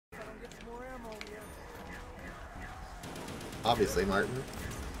Obviously, Martin.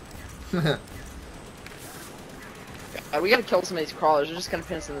 We gotta kill some of these crawlers. They're just gonna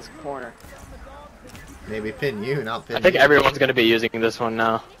pin us in this corner. Maybe pin you, not pin I think me. everyone's gonna be using this one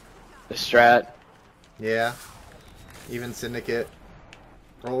now. The strat. Yeah. Even Syndicate.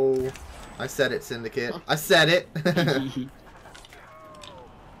 Oh, I said it, Syndicate. I said it.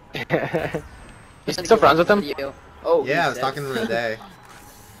 You still friends with him? Oh, Yeah, I was talking to him today.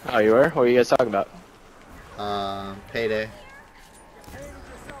 Oh, you were? What were you guys talking about? Payday.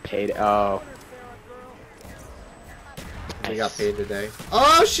 Paid. Oh. We got paid today.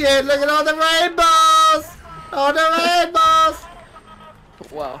 Oh shit! Look at all the rainbows! All the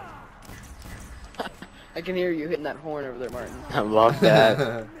rainbows! Wow. I can hear you hitting that horn over there, Martin. I love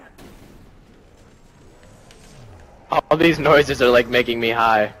that. All these noises are like making me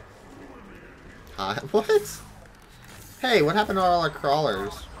high. What? Hey, what happened to all our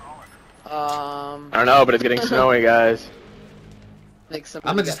crawlers? I don't know, but it's getting snowy, guys. I'm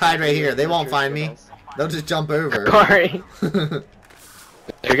gonna just hide right here. They won't find me. They'll just jump over. Corey.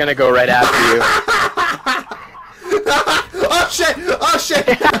 They're gonna go right after you. Oh shit! Oh shit!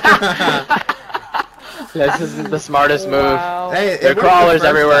 This isn't the smartest move. Wow. Hey, There are crawlers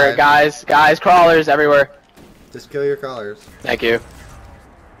everywhere, guys. Guys, crawlers everywhere. Just kill your crawlers. Thank you.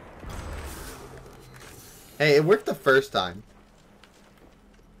 Hey, it worked the first time.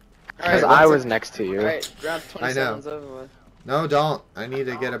 Because Alright, I what's was next to you. Alright, round I know. 27's over with. No, don't. I need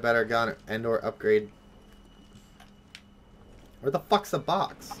to get a better gun and/or upgrade. Where the fuck's the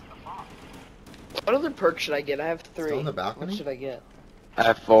box? What other perk should I get? I have 3. Still in the balcony? What should I get? I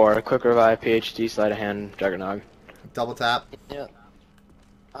have 4. Quick revive, PhD, sleight of hand, juggernog. Double tap. Yeah.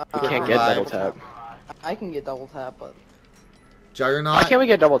 You can't get revive. double tap. I can get double tap, but... Juggernaut? Why can't we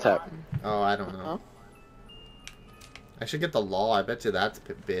get double tap? Oh, I don't know. Huh? I should get the law. I bet you that's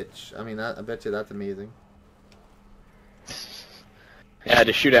bitch. I mean, I bet you that's amazing. Yeah,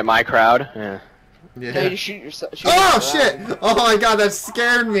 to shoot at my crowd. Yeah. Yeah. Hey, to shoot yourself. Oh shit! Oh my god, that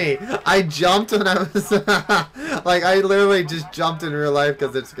scared me. I jumped when I was like, I literally just jumped in real life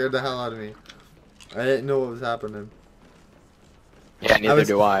because it scared the hell out of me. I didn't know what was happening. Yeah, neither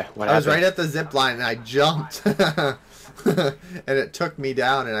do I. What I was happened? right at the zip line and I jumped, and it took me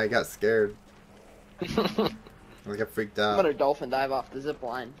down and I got scared. I got freaked I'm out. gonna dolphin dive off the zip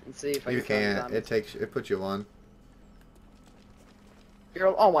line and see if I You can can't. It puts you on.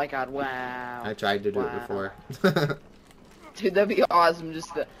 Oh my god! Wow. I tried to do it before. Dude, that'd be awesome.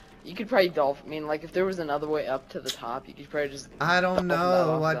 Just you could probably dolphin. I mean, like if there was another way up to the top, you could probably just. I don't dolphin dive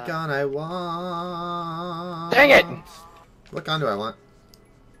know off what that. gun I want. Dang it! What gun do I want?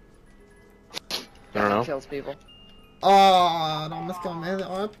 I don't know. Kills people. Oh, don't miss gun.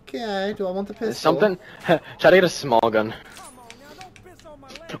 Okay, do I want the pistol? Something. Try to get a small gun.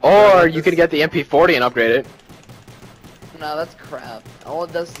 Or you could get the MP40 and upgrade it. No, that's crap. All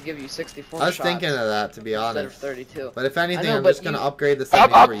it does is give you 64 I was shots thinking of that, to be instead of honest. 32. But if anything, I know, I'm but just gonna you- upgrade the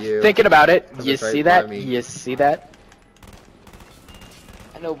Up, 70 for you. thinking about it. Because You it's right see by that? me. You see that?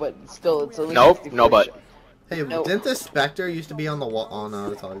 I know, but still, it's only Nope, 64 no but. shots. Hey, No. didn't the Spectre used to be on the wall? Oh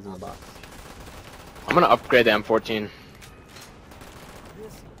no, it's always in the box. I'm gonna upgrade the M14.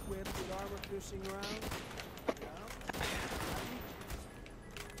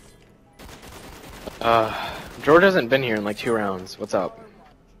 George hasn't been here in like 2 rounds. What's up?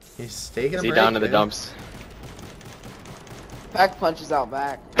 He's taking a Is he break, down to the man. dumps? Back punches out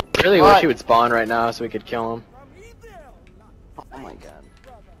back. Really What? wish he would spawn right now so we could kill him. Oh my god.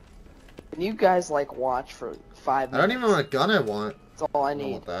 Can you guys like watch for 5 I minutes? don't even know what gun I want. That's all I I don't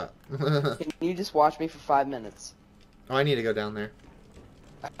need. want that. Can you just watch me for 5 minutes? Oh, I need to go down there.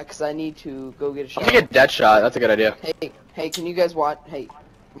 Because I need to go get a I'm shower. gonna get dead shot. That's a good idea. Hey, can you guys watch? Hey,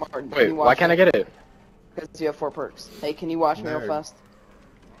 Martin. can Wait, you watch why can't I get it? Because you have 4 perks. Hey, can you watch me real Nerd. fast?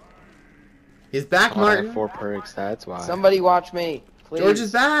 He's back, Oh, I have Martin. 4 perks. That's why. Somebody watch me, please. George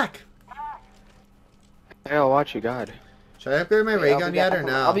is back. Hey, I'll watch you, God. Should I upgrade my Okay, ray I'll gun be yet back or in-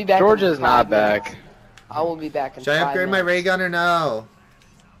 no? I'll be back. George in is not 5 minutes. back. I will be back in Should I 5 upgrade my minutes. ray gun or no?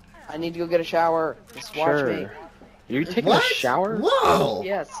 I need to go get a shower. Just watch me. Sure. You taking What? a shower? Whoa!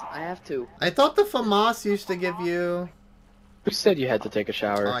 Yes, I have to. I thought the FAMAS used to give you. Who said you had to take a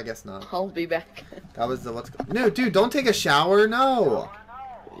shower? Oh, I guess not. I'll be back. That was the No, dude, don't take a shower. No,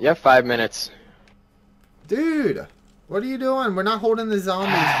 You have 5 minutes. dude, what are you doing? We're not holding the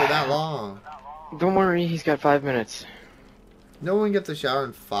zombies for that long. Don't worry, he's got 5 minutes. No one gets a shower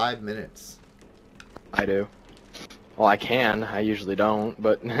in 5 minutes. I do. Well, I can. I usually don't,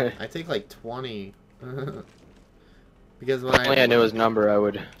 but I take like 20. Because when if only I knew his number, I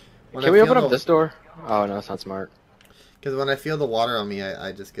would. when Can I we feel open up the- this door? Oh no, that's not smart. Because when I feel the water on me,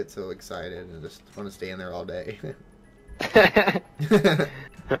 I just get so excited and just want to stay in there all day.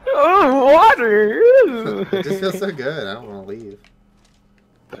 Oh, water! It just feels so good. I don't want to leave.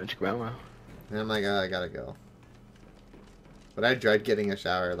 And I'm like, oh, I gotta go. But I dread getting a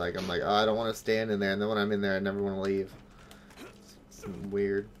shower. Like, I'm like, oh, I don't want to stand in there. And then when I'm in there, I never want to leave. It's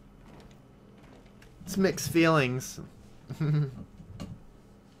weird. It's mixed feelings.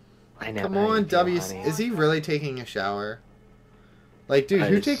 I know. Come on, W. Is he really taking a shower? Like, dude,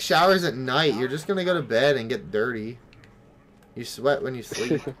 who takes showers at night? You're just gonna go to bed and get dirty. You sweat when you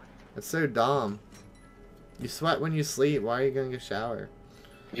sleep. That's so dumb. You sweat when you sleep. Why are you gonna get a shower?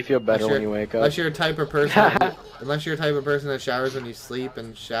 You feel better when you wake up. Unless you're a type of person. Unless you're a type of person that showers when you sleep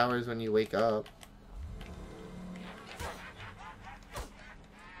and showers when you wake up.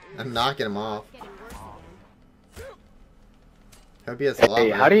 I'm knocking him off. Hope he has a lot. Hey,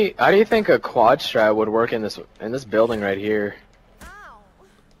 how do you think a quad strat would work in this building right here?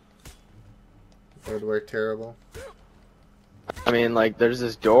 It would work terrible. I mean, like, there's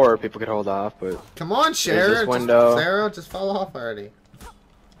this door people could hold off, but come on, Sharon. this window. Sarah, just fall off already.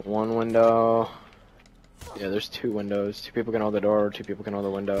 One window. Yeah, there's two windows. Two people can hold the door, or two people can hold the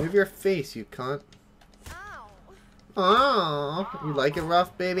window. Move your face, you cunt. Oh, you like it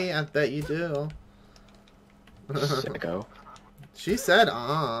rough, baby? I bet you do. Sicko. She said,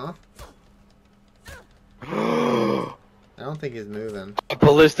 I don't think he's moving. A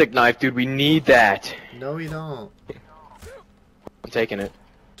ballistic knife, dude. We need that. No, we don't. I'm taking it.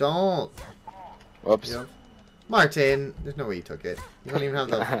 Don't. Whoops. Yep. Martin, there's no way you took it. You don't even have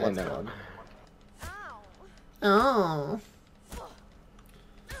the what's it called. Oh.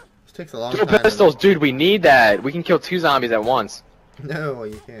 This takes a long Dual time. pistols, dude. We need that. We can kill 2 zombies at once. No,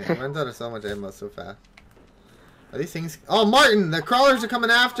 you can't. It runs out of so much ammo so fast. Are these things? Oh, Martin! The crawlers are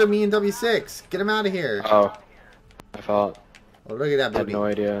coming after me in W6. Get them out of here. Oh. I thought. Oh, look at that I had booty. no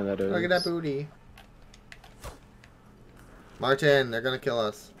idea who that is. Look at that booty. Martin, they're gonna kill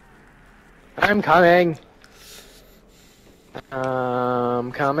us. I'm coming.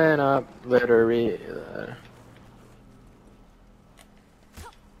 I'm coming up, literally.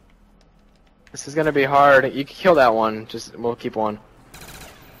 This is gonna be hard. You can kill that one. We'll keep one.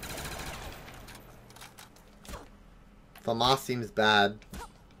 Famas seems bad.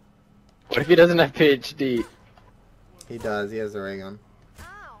 What if he doesn't have PhD? He does. He has a ray gun.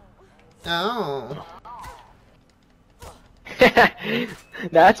 Oh.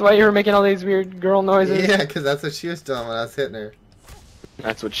 That's why you were making all these weird girl noises? Yeah, because that's what she was doing when I was hitting her.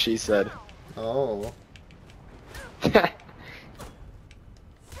 That's what she said. Oh.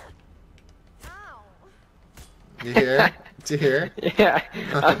 You hear? Did you hear? Yeah.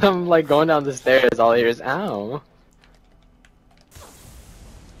 I'm like going down the stairs, all I hear is ow.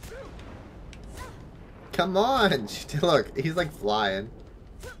 Come on! Look, he's like flying.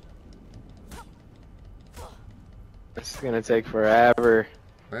 This is gonna take forever.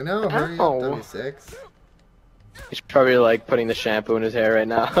 I know, hurry up, W6. He's probably like putting the shampoo in his hair right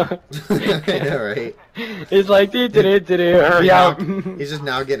now. I know, right? He's like, hurry up. He's just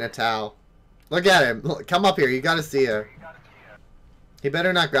now getting a towel. Look at him. Look, come up here. You gotta see her. He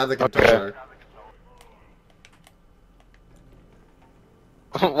better not grab the controller.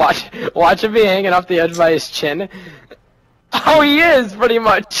 Watch him be hanging off the edge by his chin. Oh, he is, pretty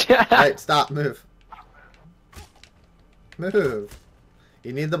much. Alright, stop. Move. Move.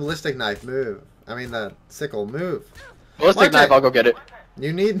 You need the ballistic knife. Move. I mean the sickle. Move. Ballistic knife, I'll go get it.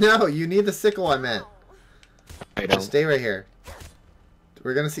 You need you need the sickle I meant. I don't. Just stay right here.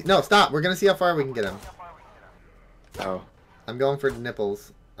 We're gonna see. No, stop. We're gonna see how far we can get him. Oh. I'm going for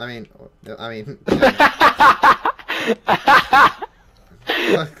nipples. I mean.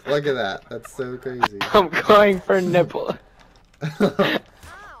 Look at that. That's so crazy. I'm going for nipple.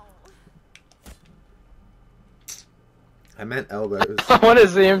 I meant elbows. I want to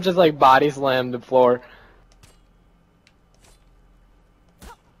see him just like body slam the floor.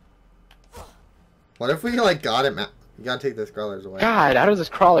 What if we like got him? You gotta take those crawlers away. God, how does this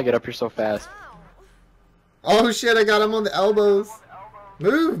crawler get up here so fast? Oh shit! I got him on the elbows.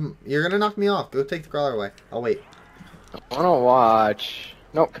 Move! You're gonna knock me off. Go take the crawler away. I'll wait. I wanna watch.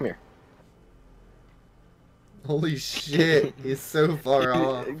 No, come here. Holy shit! He's so far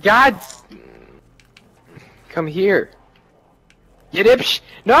off. God! Come here. Get it?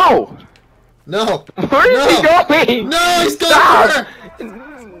 No! No! Where is he going? No! He's going Stop!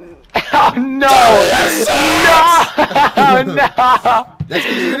 Oh no! No! No! That's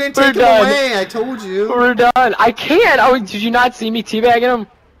because you didn't take him away. I told you. We're done. I can't. Oh, did you not see me teabagging him?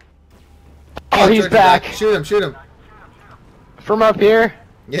 Oh, he's back. Shoot him! Shoot him! From up here?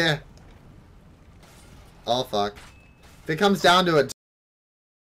 Yeah. Oh fuck. If it comes down to it.